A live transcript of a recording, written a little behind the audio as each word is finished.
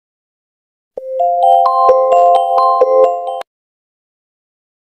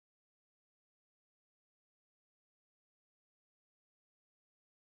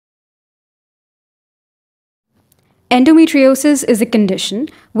Endometriosis is a condition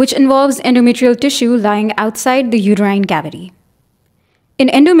which involves endometrial tissue lying outside the uterine cavity. In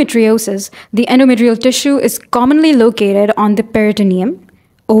endometriosis, the endometrial tissue is commonly located on the peritoneum,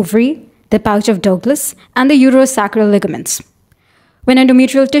 ovary, the pouch of Douglas, and the uterosacral ligaments. When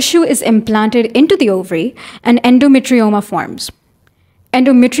endometrial tissue is implanted into the ovary, an endometrioma forms.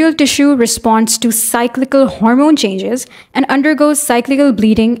 Endometrial tissue responds to cyclical hormone changes and undergoes cyclical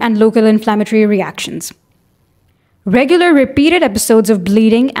bleeding and local inflammatory reactions. Regular repeated episodes of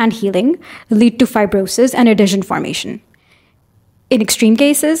bleeding and healing lead to fibrosis and adhesion formation. In extreme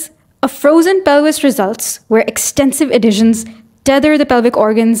cases, a frozen pelvis results where extensive adhesions tether the pelvic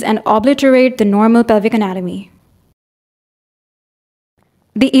organs and obliterate the normal pelvic anatomy.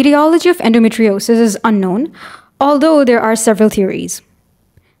 The etiology of endometriosis is unknown, although there are several theories.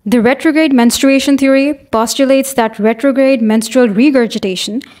 The retrograde menstruation theory postulates that retrograde menstrual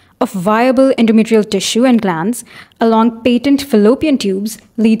regurgitation of viable endometrial tissue and glands along patent fallopian tubes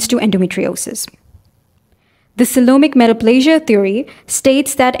leads to endometriosis. The coelomic metaplasia theory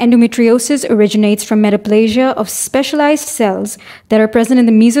states that endometriosis originates from metaplasia of specialized cells that are present in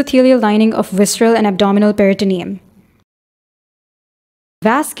the mesothelial lining of visceral and abdominal peritoneum.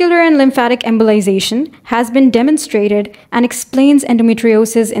 Vascular and lymphatic embolization has been demonstrated and explains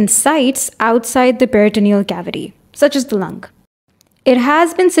endometriosis in sites outside the peritoneal cavity, such as the lung. It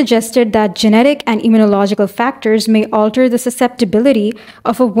has been suggested that genetic and immunological factors may alter the susceptibility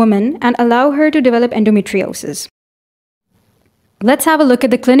of a woman and allow her to develop endometriosis. Let's have a look at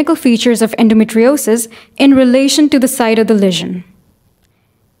the clinical features of endometriosis in relation to the site of the lesion.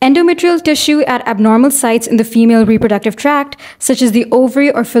 Endometrial tissue at abnormal sites in the female reproductive tract, such as the ovary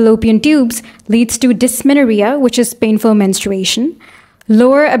or fallopian tubes, leads to dysmenorrhea, which is painful menstruation,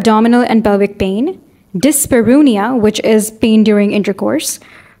 lower abdominal and pelvic pain, dyspareunia, which is pain during intercourse,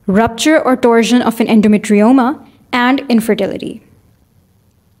 rupture or torsion of an endometrioma, and infertility.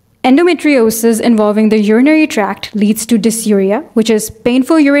 Endometriosis involving the urinary tract leads to dysuria, which is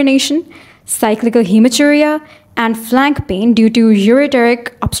painful urination, cyclical hematuria, and flank pain due to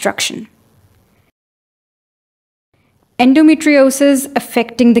ureteric obstruction. Endometriosis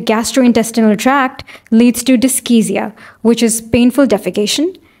affecting the gastrointestinal tract leads to dyschezia, which is painful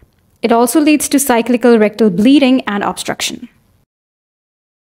defecation. It also leads to cyclical rectal bleeding and obstruction.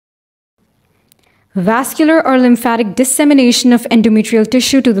 Vascular or lymphatic dissemination of endometrial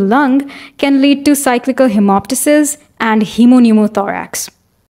tissue to the lung can lead to cyclical hemoptysis and hemopneumothorax.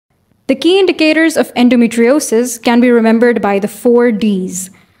 The key indicators of endometriosis can be remembered by the 4 Ds,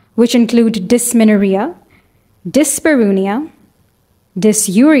 which include dysmenorrhea, dyspareunia,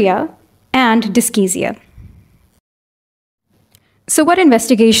 dysuria, and dyschezia. So what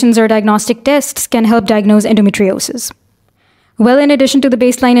investigations or diagnostic tests can help diagnose endometriosis? Well, in addition to the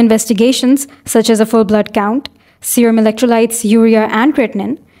baseline investigations, such as a full blood count, serum electrolytes, urea, and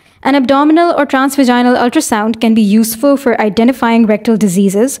creatinine, an abdominal or transvaginal ultrasound can be useful for identifying rectal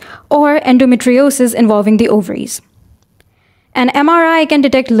diseases or endometriosis involving the ovaries. An MRI can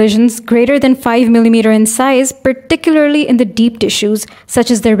detect lesions greater than 5 mm in size, particularly in the deep tissues,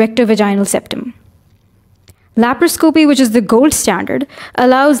 such as the rectovaginal septum. Laparoscopy, which is the gold standard,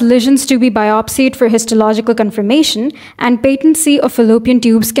 allows lesions to be biopsied for histological confirmation, and patency of fallopian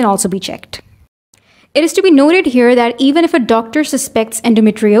tubes can also be checked. It is to be noted here that even if a doctor suspects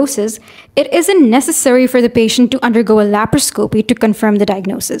endometriosis, it isn't necessary for the patient to undergo a laparoscopy to confirm the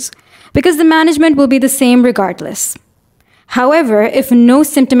diagnosis, because the management will be the same regardless. However, if no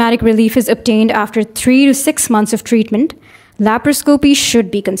symptomatic relief is obtained after 3 to 6 months of treatment, laparoscopy should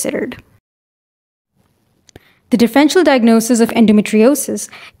be considered. The differential diagnosis of endometriosis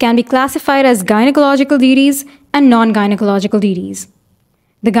can be classified as gynecological DDs and non-gynecological DDs.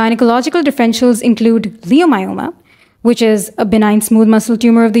 The gynecological differentials include leiomyoma, which is a benign smooth muscle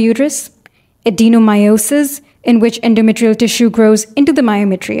tumor of the uterus, adenomyosis, in which endometrial tissue grows into the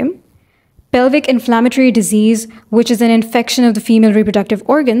myometrium, pelvic inflammatory disease, which is an infection of the female reproductive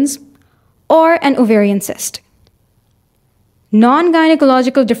organs, or an ovarian cyst.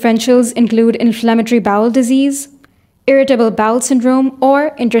 Non-gynecological differentials include inflammatory bowel disease, irritable bowel syndrome,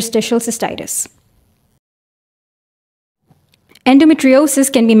 or interstitial cystitis.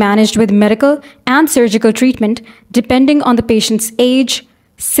 Endometriosis can be managed with medical and surgical treatment depending on the patient's age,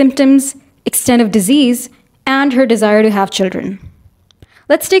 symptoms, extent of disease, and her desire to have children.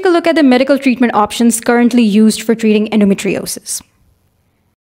 Let's take a look at the medical treatment options currently used for treating endometriosis.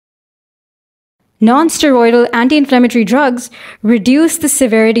 Non-steroidal anti-inflammatory drugs reduce the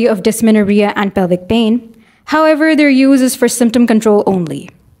severity of dysmenorrhea and pelvic pain. However, their use is for symptom control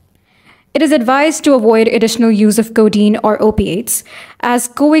only. It is advised to avoid additional use of codeine or opiates, as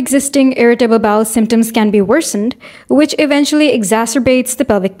coexisting irritable bowel symptoms can be worsened, which eventually exacerbates the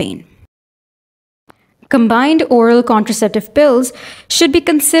pelvic pain. Combined oral contraceptive pills should be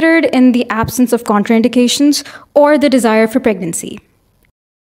considered in the absence of contraindications or the desire for pregnancy.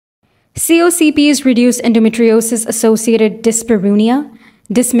 COCPs reduce endometriosis-associated dyspareunia,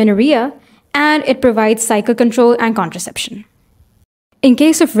 dysmenorrhea, and it provides cycle control and contraception. In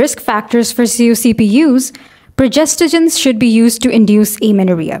case of risk factors for COCP use, progestogens should be used to induce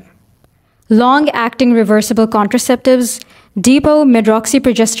amenorrhea. Long-acting reversible contraceptives,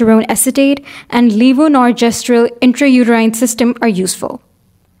 depot-medroxyprogesterone acetate, and levonorgestrel intrauterine system are useful.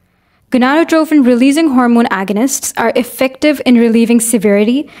 Gonadotropin-releasing hormone agonists are effective in relieving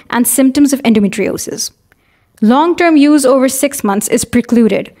severity and symptoms of endometriosis. Long-term use over 6 months is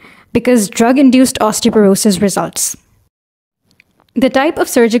precluded because drug-induced osteoporosis results. The type of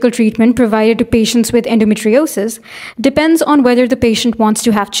surgical treatment provided to patients with endometriosis depends on whether the patient wants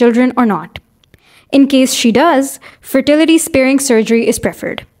to have children or not. In case she does, fertility-sparing surgery is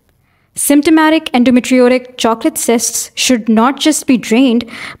preferred. Symptomatic endometriotic chocolate cysts should not just be drained,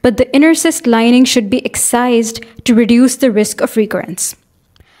 but the inner cyst lining should be excised to reduce the risk of recurrence.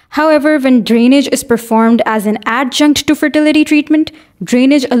 However, when drainage is performed as an adjunct to fertility treatment,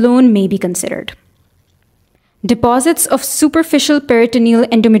 drainage alone may be considered. Deposits of superficial peritoneal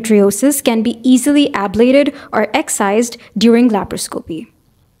endometriosis can be easily ablated or excised during laparoscopy.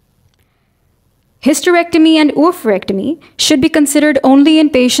 Hysterectomy and oophorectomy should be considered only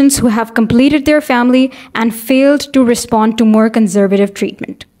in patients who have completed their family and failed to respond to more conservative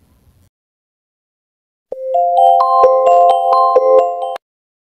treatment.